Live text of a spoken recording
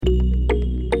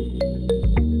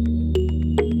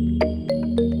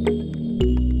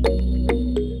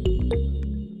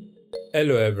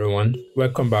Hello everyone,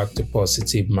 welcome back to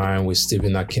Positive Mind with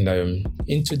Stephen Akindayomi.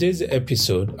 In today's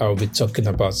episode, I'll be talking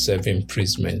about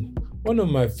self-imprisonment. One of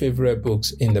my favorite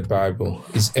books in the Bible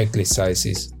is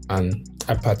Ecclesiastes, and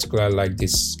I particularly like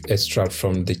this extract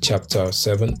from the chapter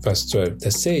 7 verse 12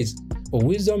 that says, "For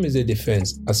wisdom is a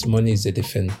defense as money is a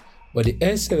defense, but the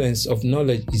excellence of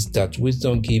knowledge is that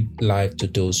wisdom gives life to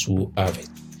those who have it."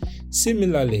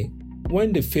 Similarly,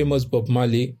 when the famous Bob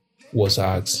Marley was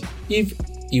asked if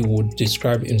he would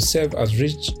describe himself as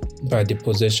rich by the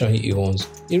possession he owns,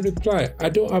 he replied, "I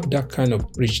don't have that kind of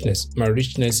richness. My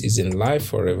richness is in life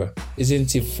forever."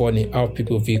 Isn't it funny how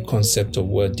people view concept of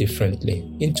wealth differently?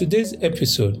 In today's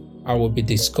episode, I will be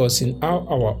discussing how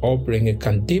our upbringing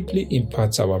can deeply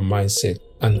impact our mindset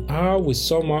and how we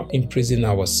somehow imprison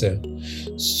ourselves.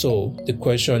 So the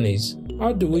question is,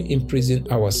 how do we imprison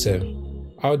ourselves?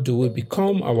 How do we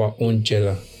become our own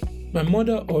jailer? My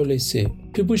mother always said,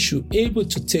 people should be able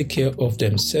to take care of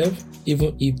themselves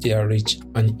even if they are rich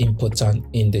and important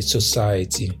in the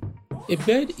society. A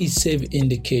bird is safe in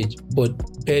the cage, but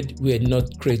birds were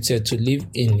not created to live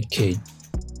in a cage.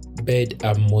 Birds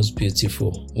are most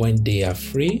beautiful when they are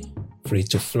free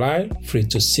to fly, free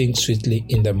to sing sweetly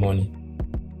in the morning.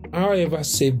 However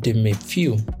safe they may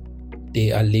feel,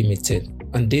 they are limited,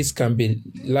 and this can be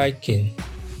likened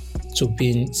to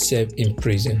being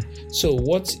self-imprisoned. So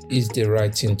what is the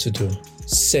right thing to do?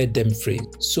 Set them free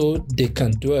so they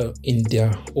can dwell in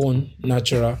their own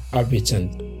natural habitat.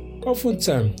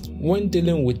 Oftentimes, when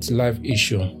dealing with life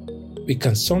issue, we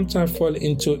can sometimes fall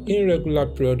into irregular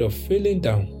period of feeling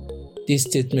down. This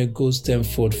statement goes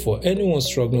tenfold for anyone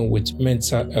struggling with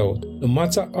mental health. No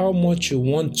matter how much you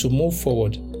want to move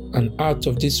forward and out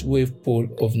of this wave pool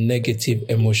of negative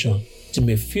emotion, it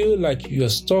may feel like you are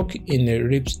stuck in a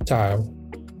riptide.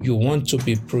 You want to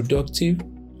be productive,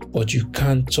 but you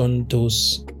can't turn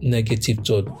those negative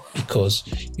thoughts because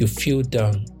you feel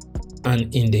down,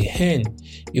 and in the end,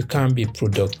 you can't be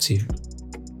productive.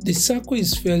 The circle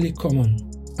is fairly common,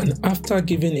 and after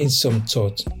giving it some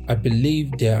thought, I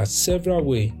believe there are several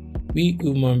ways we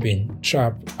human beings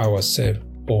trap ourselves,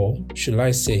 or should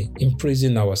I say,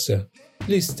 imprison ourselves.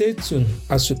 Please stay tuned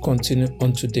as we continue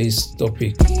on today's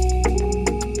topic.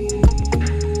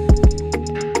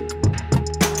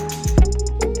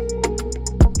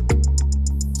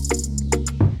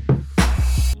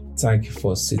 Thank you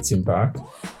for sitting back,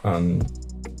 and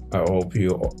I hope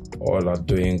you all are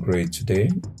doing great today,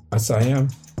 as I am.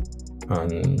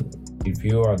 And if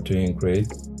you are doing great,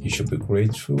 you should be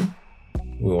grateful.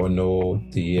 We all know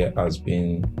the year has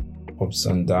been ups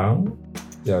and downs.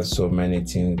 There are so many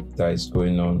things that is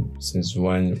going on since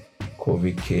when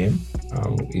COVID came.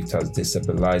 It has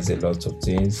destabilized a lot of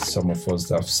things. Some of us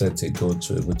have set a goal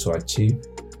to be able to achieve,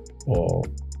 or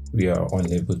we are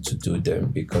unable to do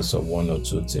them because of one or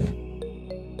two things.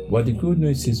 But the good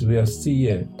news is we are still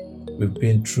here. We've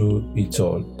been through it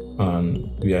all, and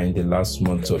we are in the last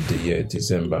month of the year,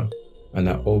 December. And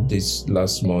I hope this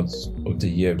last month of the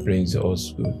year brings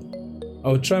us good.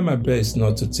 I'll try my best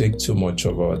not to take too much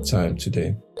of our time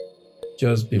today.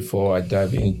 Just before I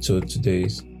dive into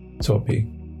today's topic,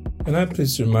 can I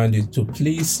please remind you to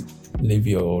please leave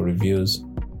your reviews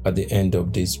at the end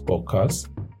of this podcast?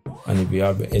 And if you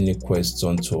have any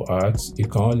questions to ask, you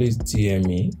can always DM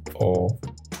me or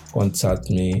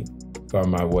contact me via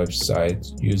my website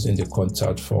using the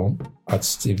contact form at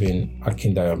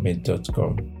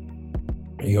stephenakindayomi.com.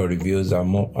 Your reviews are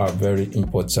very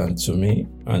important to me,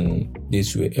 and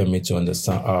this will help me to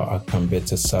understand how I can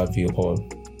better serve you all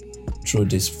through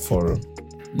this forum.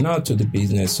 Now to the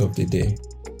business of the day.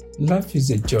 Life is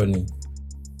a journey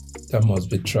that must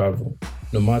be traveled,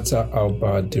 no matter how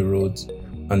bad the roads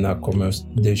and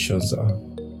accommodations are.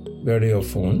 Very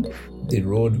often, the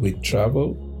road we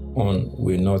travel on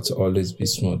will not always be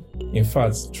smooth. In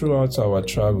fact, throughout our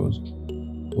travels,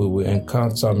 we will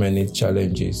encounter many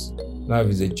challenges. Life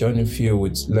is a journey filled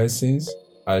with lessons,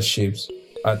 hardships,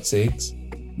 heartaches,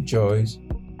 joys,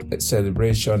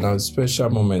 celebration, and special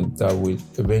moments that will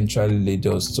eventually lead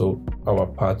us to our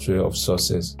pathway of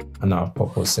success and our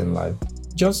purpose in life.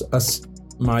 Just as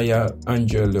Maya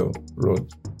Angelou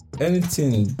wrote,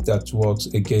 anything that works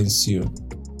against you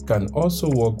can also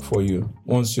work for you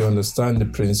once you understand the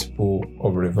principle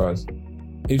of reverse.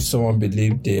 If someone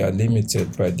believes they are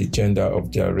limited by the gender of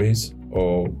their race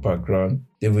or background,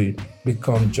 they will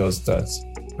become just that,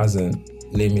 as in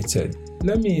limited.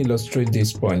 Let me illustrate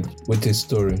this point with a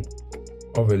story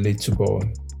of a little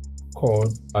boy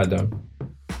called Adam.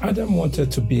 Adam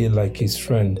wanted to be like his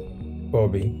friend,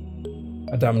 Bobby.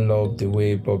 Adam loved the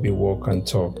way Bobby walked and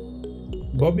talked.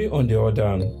 Bobby, on the other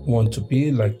hand, wanted to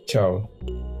be like Charles.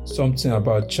 Something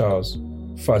about Charles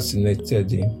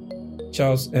fascinated him.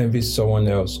 Charles envied someone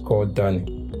else called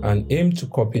Danny and aimed to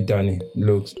copy Danny's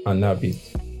looks and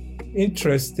habits.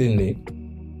 Interestingly,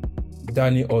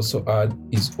 Danny also had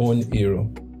his own hero.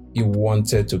 He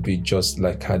wanted to be just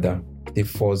like Adam, the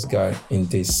first guy in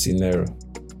this scenario.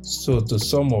 So to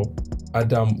sum up,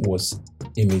 Adam was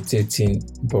imitating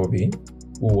Bobby,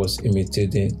 who was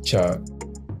imitating Charles,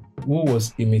 who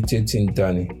was imitating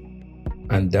Danny,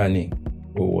 and Danny,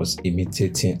 who was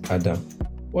imitating Adam.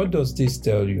 What does this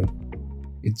tell you?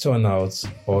 It turned out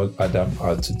all Adam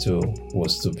had to do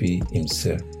was to be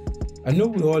himself. I know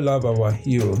we all have our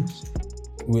heroes.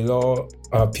 We all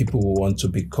have people we want to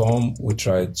become. We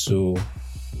try to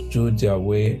do their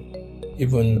way.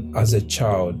 Even as a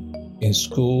child in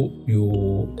school, you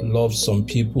love some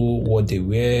people, what they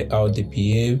wear, how they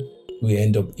behave. We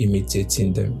end up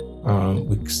imitating them.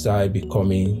 We start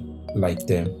becoming like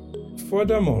them.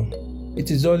 Furthermore, it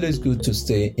is always good to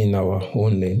stay in our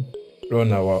own lane,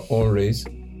 run our own race.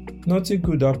 Nothing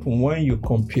good happens when you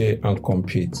compare and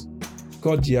compete.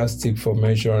 God's yardstick for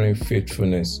measuring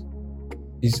faithfulness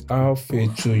is how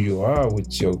faithful you are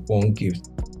with your own gift.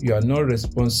 You are not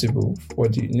responsible for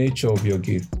the nature of your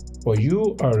gift, but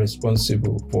you are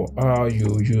responsible for how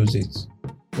you use it.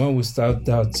 When we start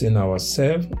doubting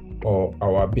ourselves or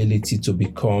our ability to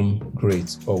become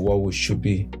great or what we should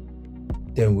be,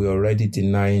 then we're already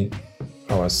denying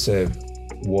ourselves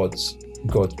what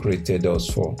God created us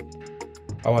for.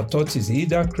 Our thought is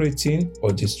either creating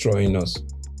or destroying us.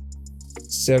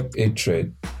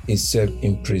 Self-hatred is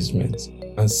self-imprisonment,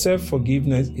 and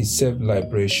self-forgiveness is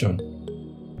self-liberation.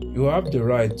 You have the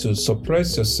right to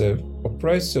suppress yourself,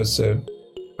 oppress yourself,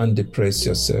 and depress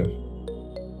yourself.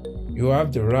 You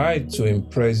have the right to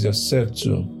impress yourself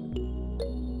too.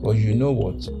 But you know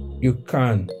what? You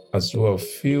can as well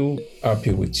feel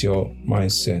happy with your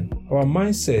mindset. Our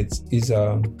mindset is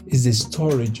a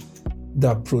storage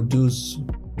that produces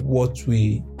what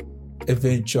we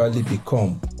eventually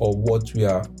become or what we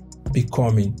are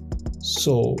becoming.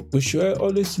 So we should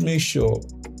always make sure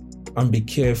and be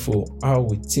careful how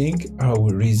we think, how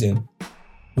we reason.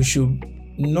 We should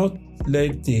not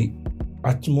let the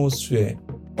atmosphere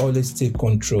always take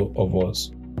control of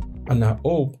us. And I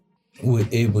hope we're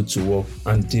able to work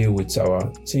and deal with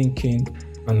our thinking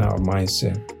and our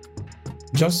mindset.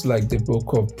 Just like the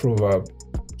book of Proverbs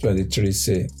 23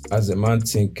 says, as a man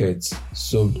thinketh,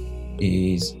 so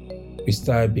he is. We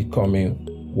start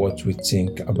becoming what we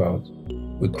think about.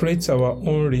 We create our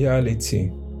own reality,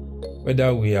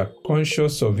 whether we are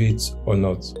conscious of it or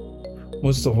not.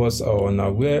 Most of us are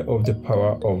unaware of the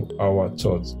power of our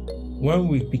thoughts. When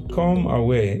we become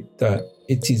aware that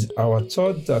it is our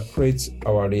thought that creates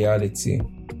our reality,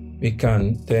 we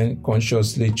can then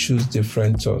consciously choose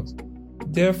different thoughts.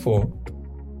 Therefore,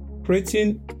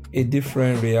 creating a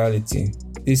different reality,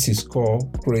 this is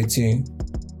called creating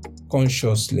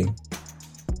consciously.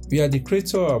 We are the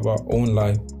creator of our own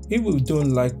life. If we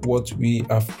don't like what we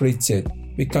have created,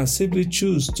 we can simply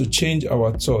choose to change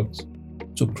our thoughts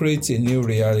to create a new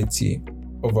reality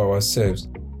of ourselves.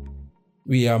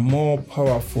 We are more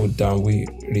powerful than we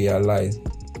realize.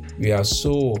 We are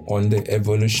so on the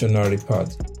evolutionary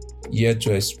path, yet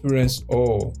to experience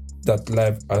all that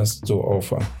life has to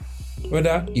offer.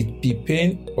 Whether it be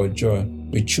pain or joy,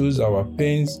 we choose our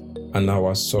pains and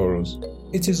our sorrows.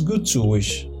 It is good to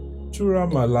wish.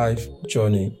 Throughout my life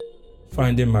journey,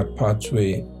 finding my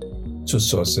pathway to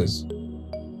success,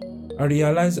 I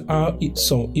realized how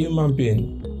some human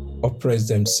beings oppress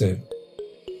themselves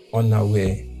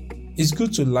unaware. It's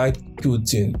good to like good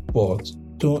things, but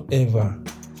don't ever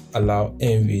allow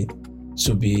envy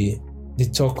to be the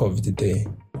talk of the day.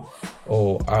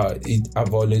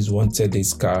 I've always wanted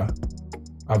this car.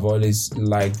 I've always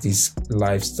liked this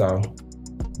lifestyle.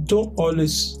 Don't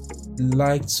always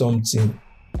like something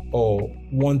or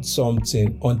want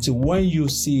something until when you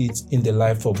see it in the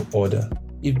life of others.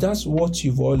 If that's what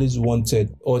you've always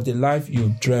wanted or the life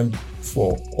you've dreamt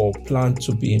for or planned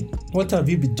to be, what have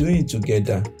you been doing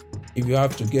together? If you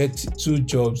have to get 2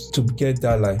 jobs to get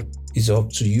that life, it's up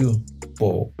to you.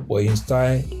 But when you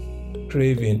start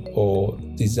craving or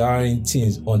desiring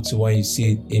things until when you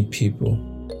see it in people,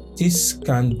 this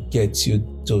can't get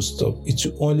you to stop. It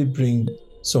will only bring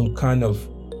some kind of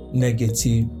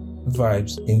negative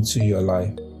vibes into your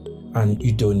life, and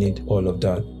you don't need all of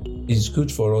that. It's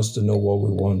good for us to know what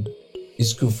we want.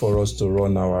 It's good for us to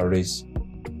run our race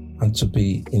and to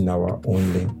be in our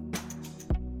own lane.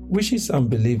 Wishes and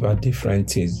belief are different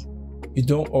things. You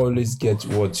don't always get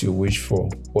what you wish for,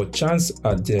 but chances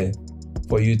are there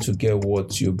for you to get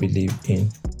what you believe in.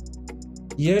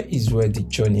 Here is where the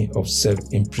journey of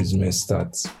self-imprisonment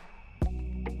starts.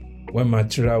 When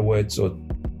material wealth or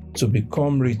to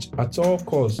become rich at all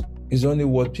costs is only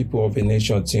what people of a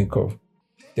nation think of,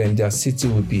 then their city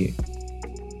will be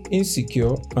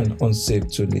insecure and unsafe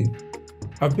to live.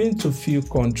 I've been to few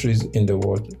countries in the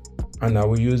world, and I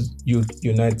will use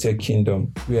United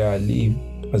Kingdom, where I live,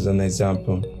 as an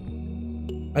example.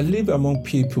 I live among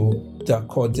people that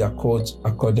cut their coats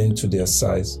according to their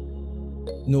size.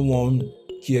 No one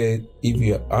cares if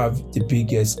you have the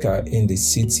biggest car in the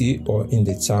city or in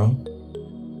the town.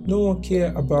 No one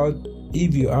cares about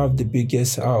if you have the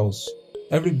biggest house.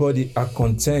 Everybody are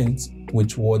content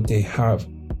with what they have.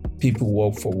 People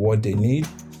work for what they need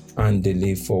and they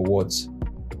live for what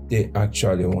they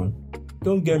actually want.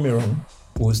 Don't get me wrong,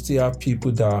 we'll still have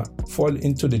people that fall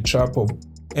into the trap of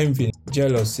envy,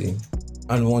 jealousy,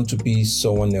 and want to be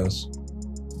someone else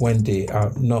when they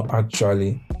are not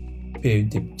actually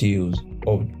paid the dues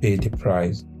or paid the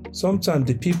price. Sometimes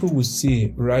the people we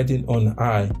see riding on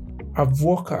high have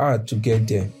worked hard to get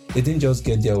there. They didn't just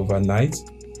get there overnight.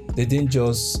 It didn't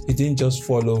just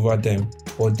fall over them,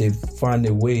 but they found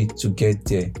a way to get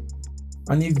there.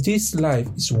 And if this life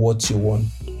is what you want,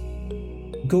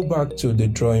 go back to the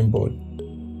drawing board.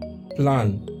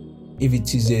 Plan. If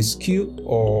it is a skill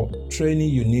or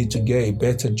training you need to get a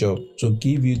better job to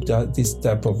give you this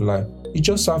type of life, you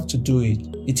just have to do it.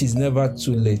 It is never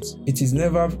too late. It is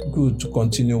never good to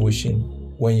continue wishing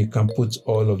when you can put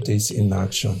all of this in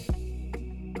action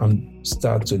and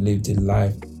start to live the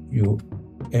life you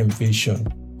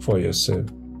envision for yourself.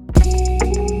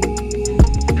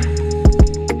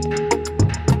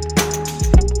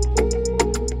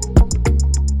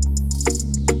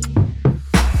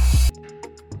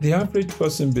 The average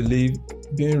person believes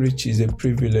being rich is a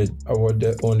privilege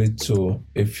awarded only to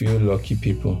a few lucky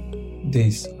people.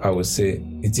 This, I would say,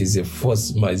 it is a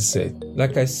false mindset.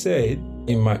 Like I said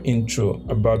in my intro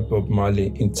about Bob Marley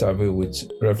interview with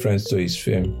reference to his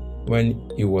fame, when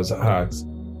he was asked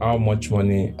how much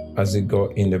money has he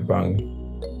got in the bank,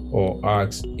 or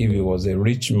asked if he was a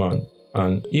rich man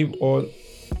and if all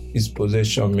his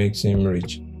possession makes him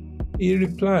rich, he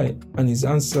replied, and his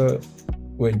answer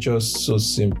were just so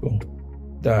simple,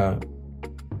 that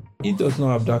he does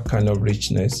not have that kind of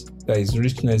richness, that his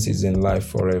richness is in life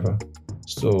forever.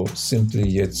 So simply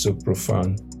yet so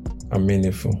profound and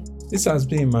meaningful. This has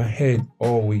been in my head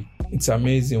all week. It's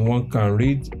amazing one can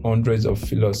read hundreds of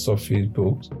philosophy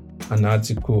books, an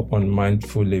article on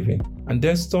mindful living, and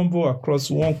then stumble across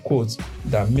one quote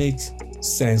that makes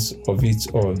sense of it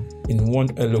all in one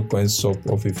eloquent sop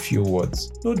of a few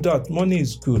words. No doubt money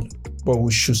is good, but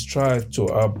we should strive to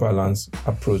have a balanced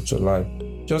approach to life.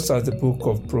 Just as the book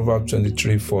of Proverbs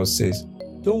 23:4 says,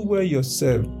 don't wear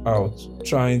yourself out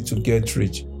trying to get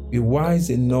rich. Be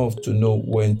wise enough to know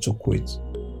when to quit.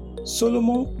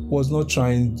 Solomon was not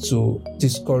trying to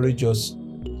discourage us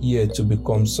here to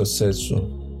become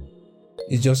successful.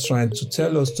 He's just trying to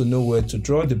tell us to know where to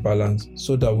draw the balance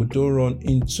so that we don't run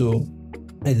into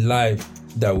a life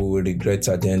that we will regret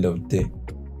at the end of the day.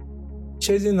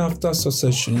 Chasing after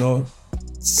success should not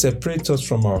separate us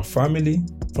from our family,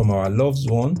 from our loved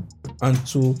one, and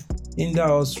to hinder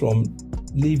us from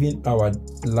living our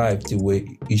life the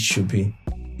way it should be.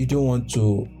 You don't want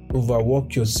to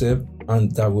overwork yourself,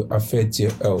 and that will affect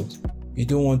your health. You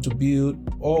don't want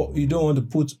to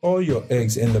put all your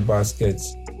eggs in the basket,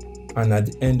 and at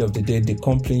the end of the day, the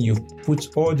company you've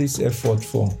put all this effort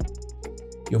for,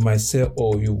 you might say,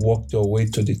 oh, you worked your way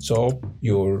to the top,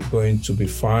 you're going to be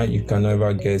fine, you can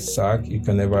never get sacked, you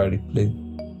can never replace.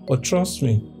 But trust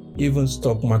me, even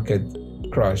stock market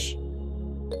crash,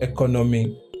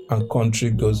 economy and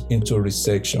country goes into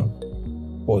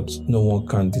recession, but no one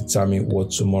can determine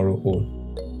what tomorrow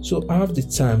holds. So have the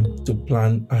time to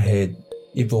plan ahead,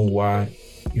 even while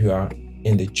you are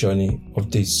in the journey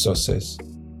of this success.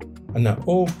 And I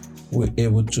hope we're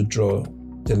able to draw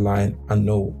the line and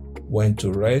know when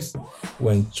to rest,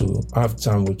 when to have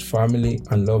time with family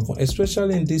and loved ones,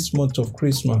 especially in this month of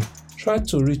Christmas. Try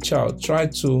to reach out, try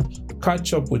to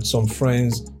catch up with some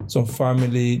friends, some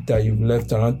family that you've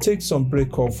left around. Take some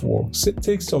break off work,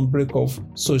 take some break off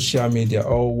social media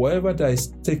or whatever that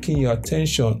is taking your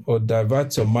attention or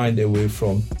divert your mind away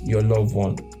from your loved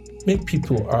one. Make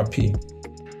people happy.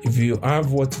 If you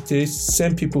have what it takes,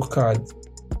 send people cards.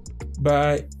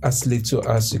 Buy as little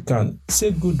as you can.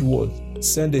 Say good words.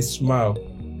 Send a smile.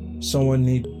 Someone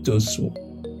needs those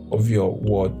of your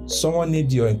word. Someone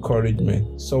needs your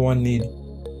encouragement. Someone needs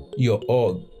your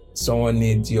hug. Someone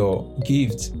needs your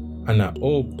gift. And I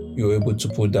hope you're able to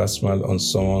put that smile on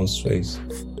someone's face.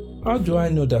 How do I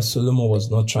know that Solomon was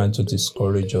not trying to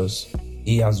discourage us?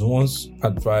 He has once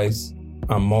advised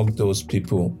and mocked those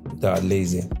people that are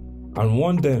lazy and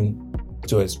warned them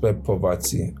to expect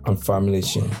poverty and family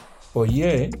shame. But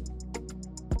here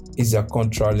is a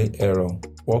contrary error.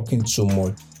 Working too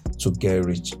much to get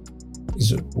rich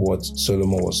is what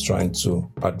Solomon was trying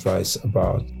to advise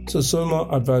about. So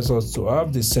Solomon advised us to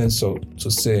have the sense to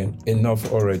say,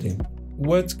 enough already.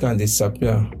 Wealth can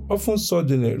disappear. Often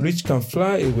suddenly, rich can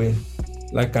fly away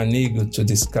like an eagle to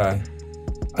the sky.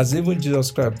 As even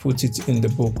Jesus Christ put it in the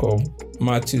book of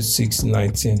Matthew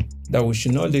 6:19, that we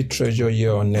should not lay treasure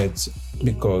here on earth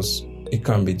because it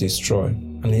can be destroyed,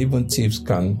 and even thieves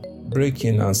can break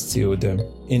in and steal them.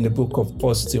 In the book of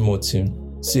 1 Timothy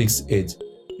 6:8,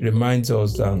 reminds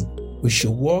us that we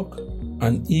should work,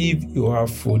 and if you have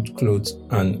food, clothes,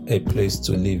 and a place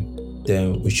to live,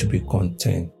 then we should be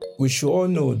content. We should all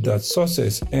know that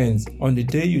success ends on the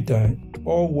day you die.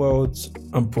 All wealth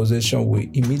and possession will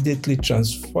immediately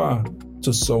transfer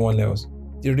to someone else.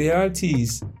 The reality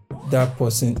is that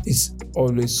person is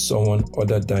always someone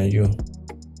other than you.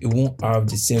 You won't have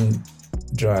the same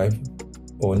drive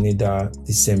or neither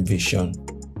the same vision.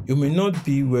 You may not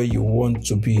be where you want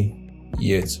to be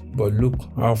yet, but look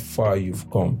how far you've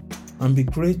come, and be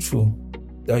grateful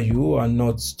that you are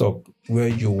not stuck where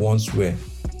you once were.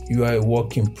 You are a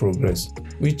work in progress,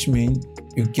 which means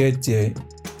you get there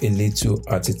a little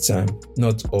at a time,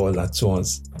 not all at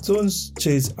once. Don't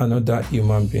chase another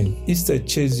human being. Instead,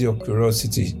 chase your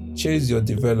curiosity, chase your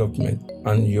development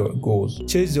and your goals.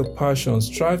 Chase your passion.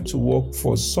 Strive to work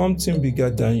for something bigger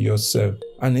than yourself.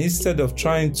 And instead of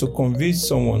trying to convince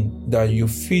someone that you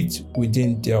fit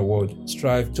within their world,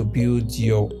 strive to build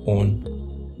your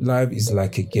own. Life is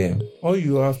like a game. All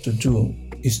you have to do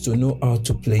is to know how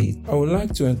to play it. I would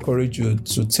like to encourage you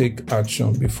to take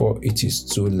action before it is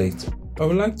too late. I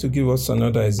would like to give us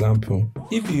another example.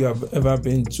 If you have ever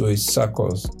been to a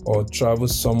circus or traveled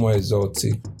somewhere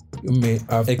exotic, you may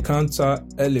have encountered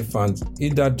elephants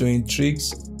either doing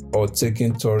tricks or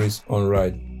taking tourists on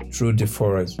rides through the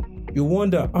forest. You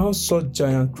wonder how such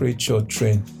giant creatures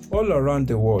train. All around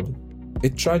the world, a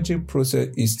tragic process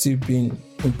is still being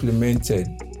implemented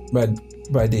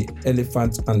by the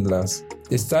elephant handlers.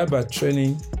 They start by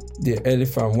training the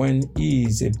elephant when he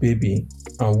is a baby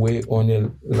and weigh only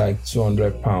like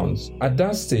 200 pounds. At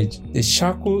that stage, they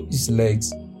shackle his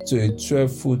legs to a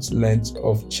 12-foot length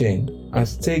of chain and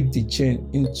stake the chain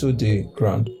into the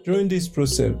ground. During this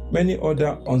process, many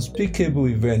other unspeakable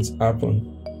events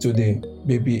happen to the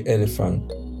baby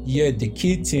elephant. Yet the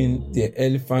key thing the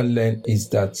elephant learned is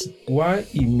that while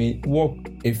he may walk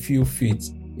a few feet,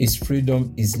 his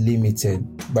freedom is limited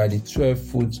by the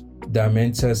 12-foot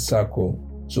diameter circle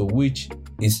to which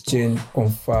his chain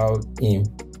confined him.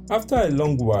 After a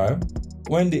long while,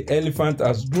 when the elephant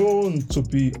has grown to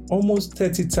be almost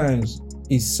 30 times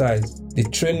his size, the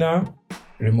trainer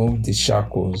removed the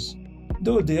shackles.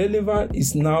 Though the elephant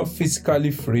is now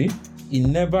physically free, he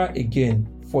never again,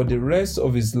 for the rest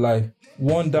of his life,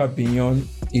 wandered beyond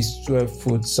his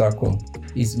 12-foot circle.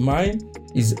 His mind,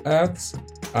 his heart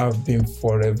have been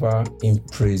forever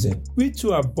imprisoned. We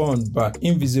too are bound by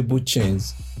invisible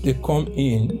chains. They come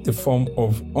in the form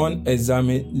of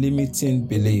unexamined limiting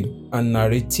beliefs and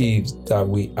narratives that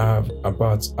we have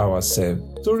about ourselves.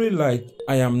 Stories like,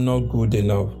 I am not good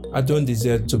enough, I don't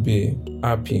deserve to be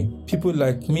happy, people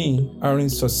like me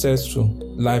aren't successful,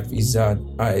 life is hard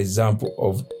are examples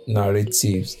of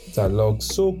narratives that lurk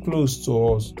so close to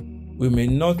us we may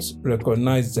not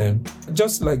recognize them.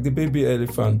 Just like the baby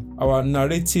elephant, our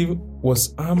narrative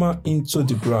was hammered into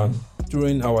the ground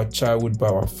during our childhood by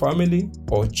our family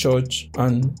or church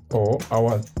or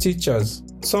our teachers,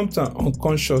 sometimes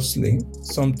unconsciously,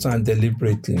 sometimes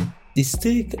deliberately. The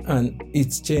stake and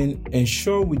its chain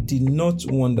ensure we did not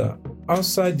wander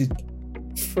outside the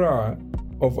fray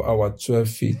of our 12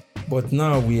 feet. But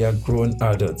now we are grown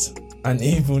adults. And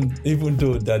even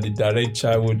though that the direct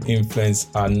childhood influence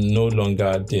are no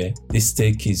longer there, the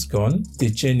stake is gone,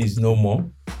 the chain is no more,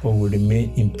 but we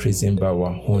remain imprisoned by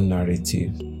our own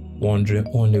narrative, wandering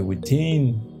only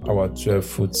within our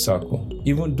 12-foot circle.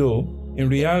 Even though in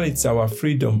reality our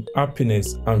freedom,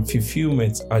 happiness, and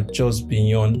fulfillment are just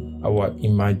beyond our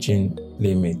imagined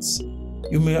limits.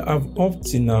 You may have up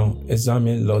to now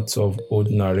examined lots of old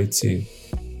narrative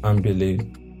and beliefs.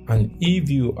 And if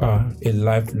you are a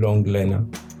lifelong learner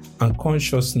and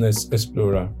consciousness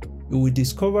explorer, you will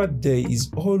discover there is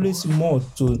always more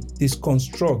to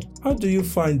deconstruct. How do you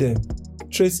find them?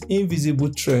 Trace invisible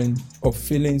trends of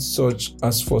feelings such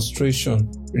as frustration,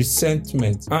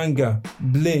 resentment, anger,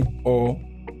 blame, or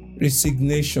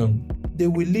resignation. They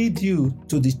will lead you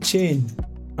to the chain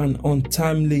and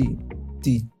untimely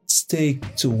the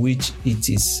stake to which it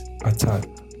is attached.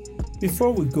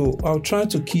 Before we go, I'll try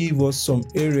to give us some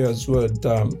areas where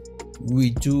that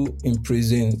we do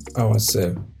imprison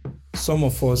ourselves. Some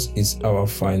of us is our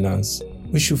finance.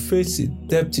 We should face it.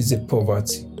 Debt is a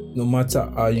poverty, no matter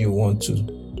how you want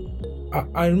to.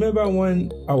 I remember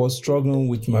when I was struggling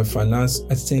with my finance,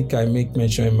 I think I make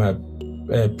mention in my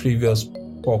previous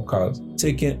podcast,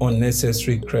 taking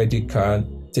unnecessary credit card,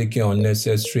 taking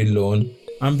unnecessary loan,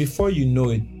 and before you know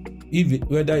it,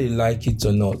 whether you like it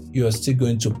or not, you are still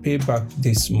going to pay back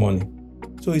this money.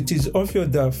 So it is obvious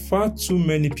that far too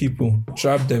many people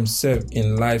trap themselves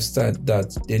in lifestyle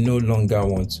that they no longer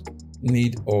want,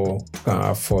 need, or can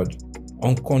afford.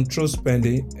 Uncontrolled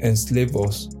spending enslaves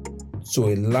us to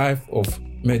a life of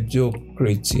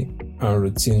mediocrity and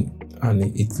routine, and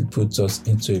it puts us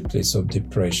into a place of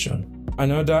depression.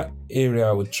 Another area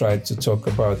I would try to talk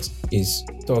about is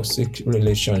toxic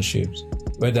relationships.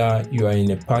 Whether you are in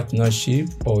a partnership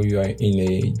or you are in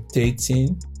a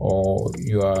dating or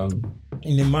you are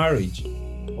in a marriage,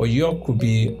 or you could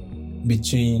be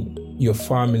between your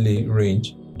family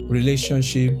range.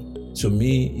 Relationship to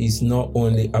me is not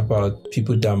only about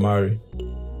people that marry.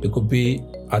 It could be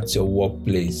at your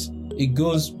workplace. It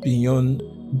goes beyond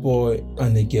boy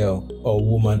and a girl or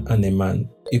woman and a man.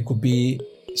 It could be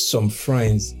some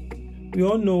friends. We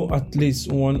all know at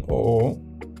least one or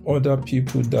other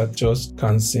people that just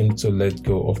can't seem to let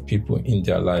go of people in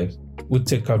their lives. We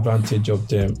take advantage of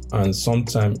them and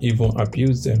sometimes even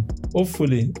abuse them.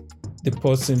 Hopefully, the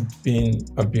person being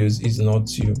abused is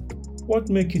not you. What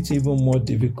makes it even more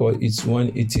difficult is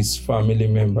when it is family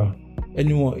member.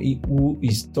 Anyone who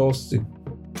is toxic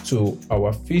to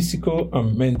our physical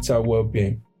and mental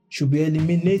well-being should be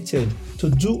eliminated. To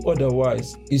do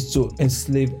otherwise is to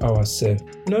enslave ourselves.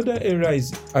 Another area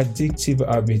is addictive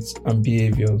habits and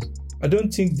behaviors. I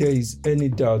don't think there is any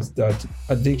doubt that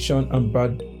addiction and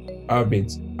bad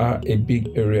habits are a big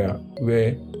area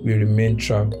where we remain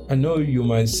trapped. I know you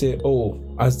might say,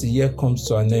 as the year comes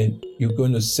to an end, you're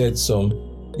going to set some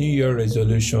New Year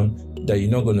resolution that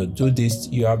you're not going to do this.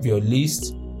 You have your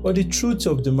list. But the truth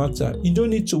of the matter, you don't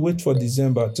need to wait for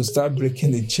December to start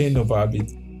breaking the chain of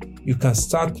habits. You can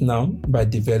start now by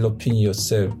developing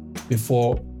yourself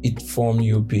before it forms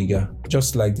you bigger,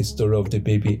 just like the story of the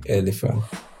baby elephant.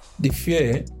 The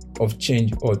fear of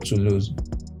change or to lose.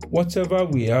 Whatever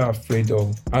we are afraid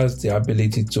of has the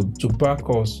ability to back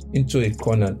us into a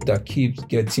corner that keeps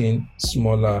getting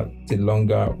smaller the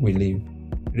longer we live.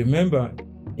 Remember,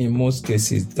 in most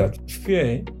cases, that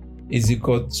fear is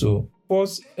equal to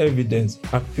false evidence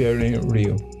appearing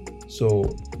real.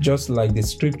 So, just like the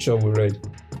scripture we read,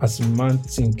 as man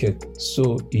thinketh,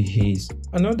 so he is.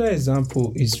 Another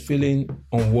example is feeling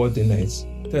unworthiness,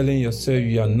 telling yourself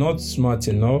you are not smart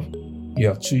enough, you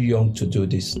are too young to do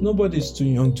this. Nobody's too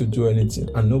young to do anything,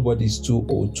 and nobody's too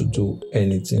old to do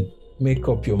anything. Make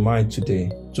up your mind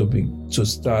today to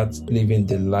start living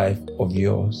the life of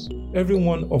yours. Every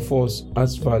one of us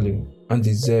has value and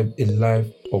deserves a life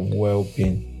of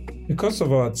well-being. Because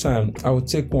of our time, I will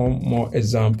take one more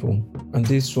example, and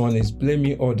this one is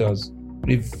blaming others,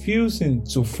 refusing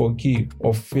to forgive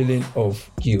or feeling of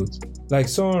guilt. Like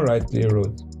someone rightly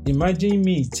wrote, imagine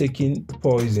me taking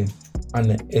poison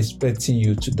and expecting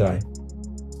you to die.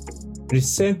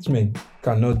 Resentment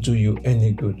cannot do you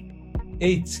any good.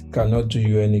 Hate cannot do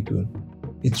you any good.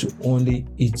 It will only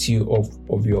eat you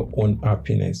of your own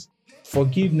happiness.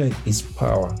 Forgiveness is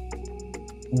power.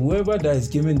 Whoever that is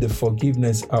giving the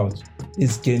forgiveness out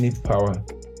is gaining power.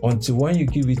 Until when you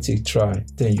give it a try,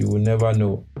 then you will never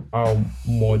know how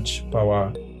much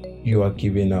power you are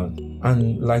giving out.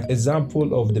 And like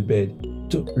example of the bird,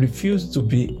 to refuse to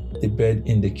be the bird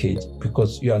in the cage,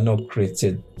 because you are not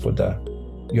created for that.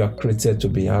 You are created to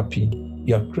be happy.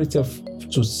 You are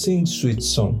created to sing sweet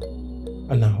song.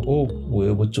 And I hope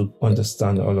we're able to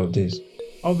understand all of this.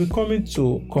 I'll be coming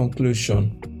to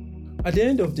conclusion. At the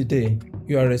end of the day,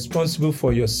 you are responsible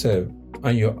for yourself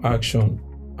and your action,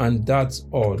 and that's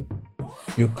all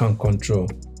you can control.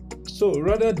 So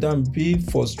rather than be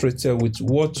frustrated with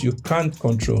what you can't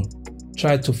control,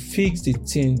 try to fix the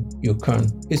thing you can.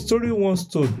 A story once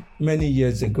told many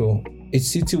years ago. A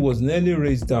city was nearly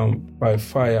razed down by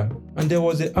fire, and there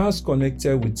was a house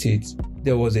connected with it.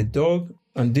 There was a dog,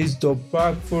 and this dog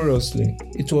barked furiously.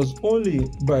 It was only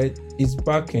by its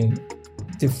barking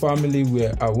the family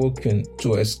were awoken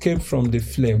to escape from the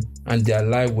flame, and their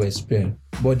lives were spared.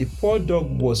 But the poor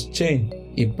dog was chained.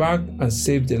 He barked and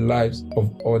saved the lives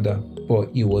of others,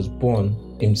 but he was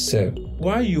born himself.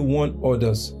 While you want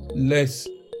others, lest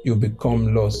you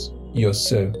become lost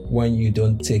yourself when you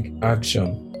don't take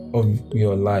action of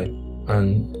your life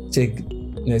and take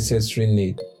necessary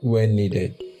need when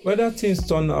needed. Whether things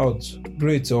turn out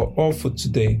great or awful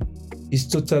today is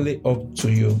totally up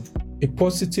to you. A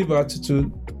positive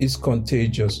attitude is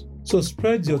contagious. So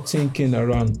spread your thinking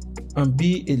around and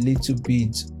be a little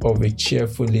bit of a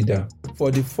cheerful leader.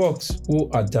 For the folks who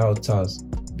are doubters,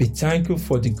 be thankful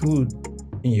for the good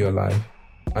in your life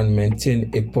and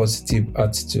maintain a positive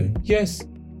attitude. Yes,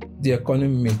 the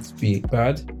economy may be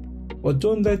bad, but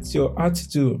don't let your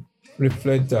attitude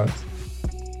reflect that.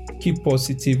 Keep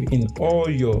positive in all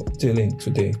you're dealing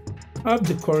today. Have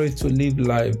the courage to live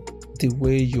life the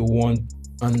way you want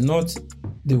and not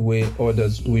the way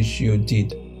others wish you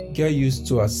did. Get used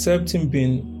to accepting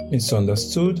being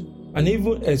misunderstood and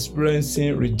even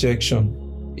experiencing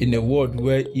rejection in a world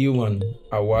where humans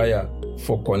are wired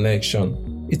for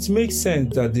connection. It makes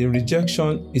sense that the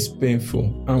rejection is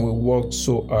painful and we work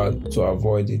so hard to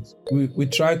avoid it. We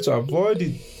try to avoid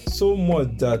it so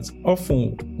much that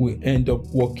often we end up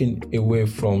walking away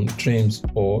from dreams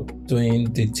or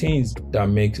doing the things that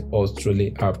make us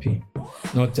truly happy.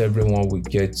 Not everyone will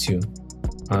get you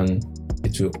and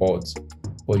it will hurt,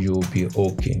 but you will be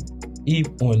okay. If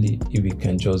you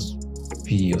can just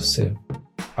be yourself.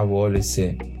 I will always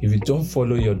say, if you don't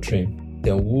follow your dream,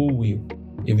 then who will?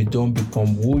 If you don't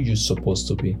become who you're supposed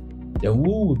to be, then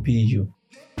who will be you?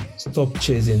 Stop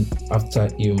chasing after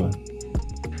human.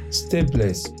 Stay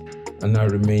blessed, and I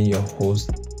remain your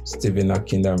host, Stephen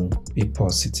Akindayo. Be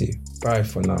positive. Bye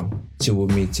for now. Till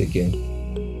we meet again.